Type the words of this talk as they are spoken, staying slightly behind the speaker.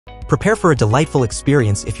Prepare for a delightful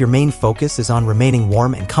experience if your main focus is on remaining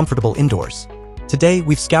warm and comfortable indoors. Today,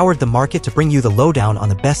 we've scoured the market to bring you the lowdown on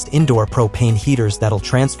the best indoor propane heaters that'll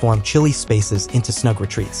transform chilly spaces into snug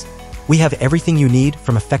retreats. We have everything you need,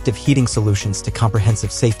 from effective heating solutions to comprehensive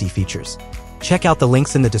safety features. Check out the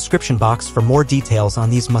links in the description box for more details on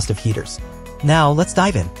these must-have heaters. Now, let's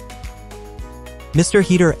dive in. Mr.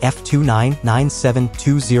 Heater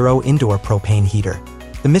F299720 Indoor Propane Heater.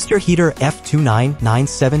 The Mr. Heater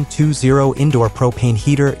F299720 Indoor Propane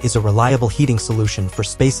Heater is a reliable heating solution for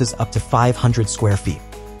spaces up to 500 square feet.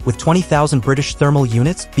 With 20,000 British thermal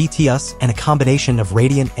units, BTUs, and a combination of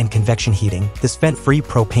radiant and convection heating, this vent-free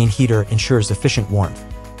propane heater ensures efficient warmth.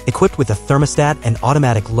 Equipped with a thermostat and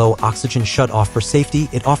automatic low oxygen shut-off for safety,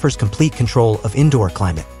 it offers complete control of indoor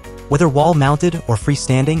climate. Whether wall-mounted or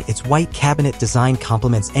freestanding, its white cabinet design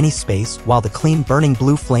complements any space, while the clean burning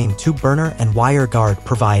blue flame tube burner and wire guard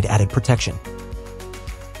provide added protection.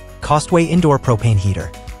 COSTWAY Indoor Propane Heater.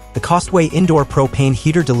 The COSTWAY Indoor Propane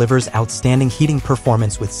Heater delivers outstanding heating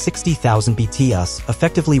performance with 60,000 BTUs,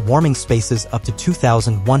 effectively warming spaces up to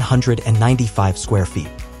 2,195 square feet.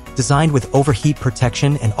 Designed with overheat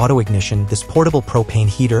protection and auto-ignition, this portable propane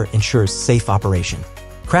heater ensures safe operation.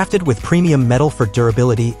 Crafted with premium metal for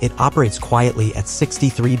durability, it operates quietly at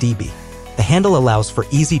 63 dB. The handle allows for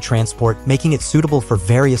easy transport, making it suitable for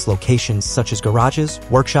various locations such as garages,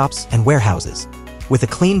 workshops, and warehouses. With a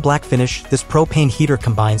clean black finish, this propane heater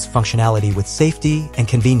combines functionality with safety and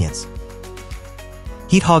convenience.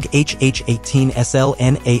 HeatHog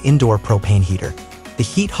HH18SLNA Indoor Propane Heater.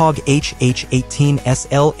 The HeatHog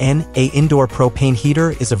HH18SLNA Indoor Propane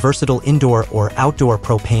Heater is a versatile indoor or outdoor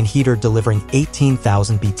propane heater delivering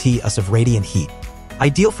 18,000 BTUs of radiant heat.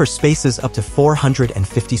 Ideal for spaces up to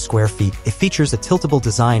 450 square feet, it features a tiltable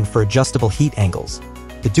design for adjustable heat angles.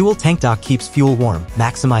 The dual tank dock keeps fuel warm,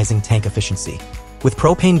 maximizing tank efficiency. With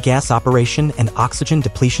propane gas operation and oxygen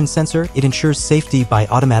depletion sensor, it ensures safety by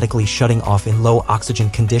automatically shutting off in low oxygen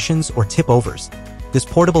conditions or tip-overs. This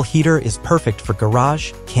portable heater is perfect for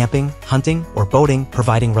garage, camping, hunting, or boating,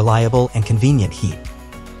 providing reliable and convenient heat.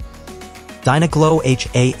 DYNA-GLO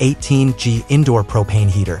HA18G Indoor Propane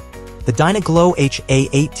Heater. The DYNA-GLO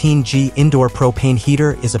HA18G Indoor Propane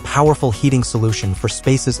Heater is a powerful heating solution for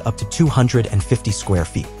spaces up to 250 square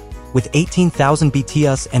feet. With 18,000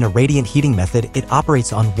 BTUs and a radiant heating method, it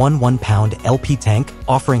operates on one 1-pound LP tank,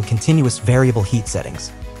 offering continuous variable heat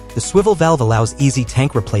settings. The swivel valve allows easy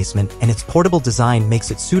tank replacement, and its portable design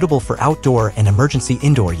makes it suitable for outdoor and emergency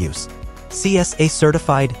indoor use. CSA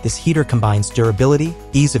certified, this heater combines durability,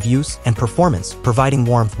 ease of use, and performance, providing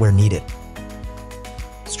warmth where needed.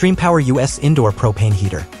 XTREMEPOWERUS Indoor Propane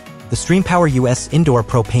Heater. The XTREMEPOWERUS Indoor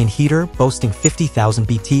Propane Heater, boasting 50,000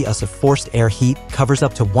 BTUs of forced air heat, covers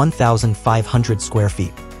up to 1,500 square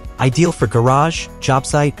feet. Ideal for garage, job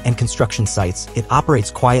site, and construction sites, it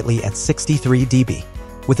operates quietly at 63 dB.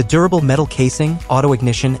 With a durable metal casing,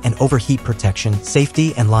 auto-ignition, and overheat protection,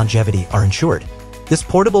 safety and longevity are ensured. This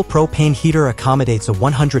portable propane heater accommodates a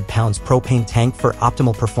 100 pounds propane tank for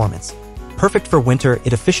optimal performance. Perfect for winter,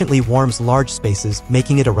 it efficiently warms large spaces,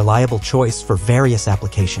 making it a reliable choice for various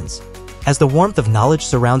applications. As the warmth of knowledge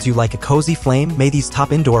surrounds you like a cozy flame, may these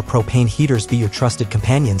top indoor propane heaters be your trusted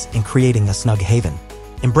companions in creating a snug haven.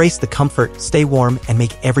 Embrace the comfort, stay warm, and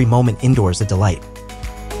make every moment indoors a delight.